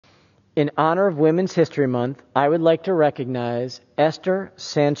In honor of Women's History Month, I would like to recognize Esther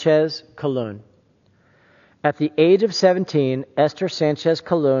Sanchez Colon. At the age of 17, Esther Sanchez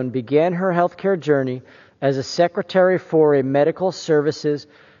Colon began her healthcare journey as a secretary for a medical services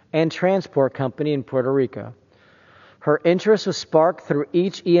and transport company in Puerto Rico. Her interest was sparked through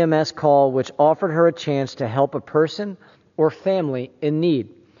each EMS call which offered her a chance to help a person or family in need.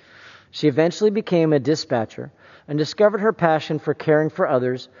 She eventually became a dispatcher and discovered her passion for caring for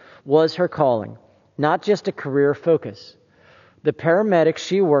others was her calling, not just a career focus. The paramedics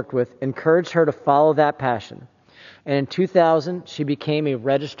she worked with encouraged her to follow that passion, and in 2000, she became a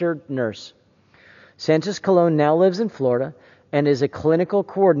registered nurse. Sanchez Colon now lives in Florida and is a clinical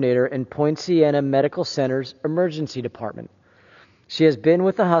coordinator in Point Siena Medical Center's emergency department. She has been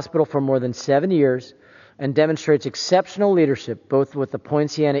with the hospital for more than 7 years and demonstrates exceptional leadership both with the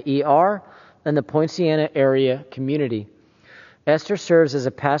Point Siena ER and the Point Siena area community. Esther serves as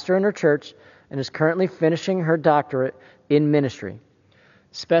a pastor in her church and is currently finishing her doctorate in ministry.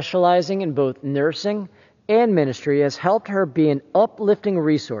 Specializing in both nursing and ministry has helped her be an uplifting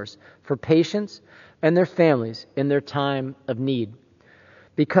resource for patients and their families in their time of need.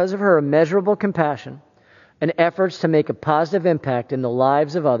 Because of her immeasurable compassion and efforts to make a positive impact in the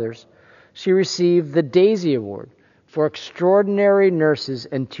lives of others, she received the Daisy Award for Extraordinary Nurses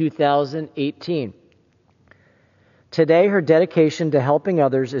in 2018. Today, her dedication to helping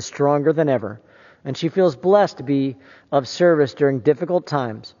others is stronger than ever, and she feels blessed to be of service during difficult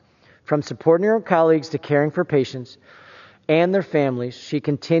times. From supporting her colleagues to caring for patients and their families, she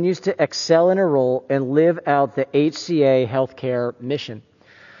continues to excel in her role and live out the HCA healthcare mission.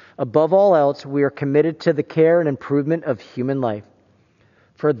 Above all else, we are committed to the care and improvement of human life.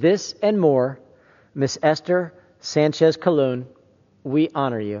 For this and more, Miss Esther Sanchez Colon, we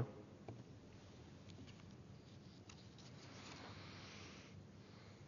honor you.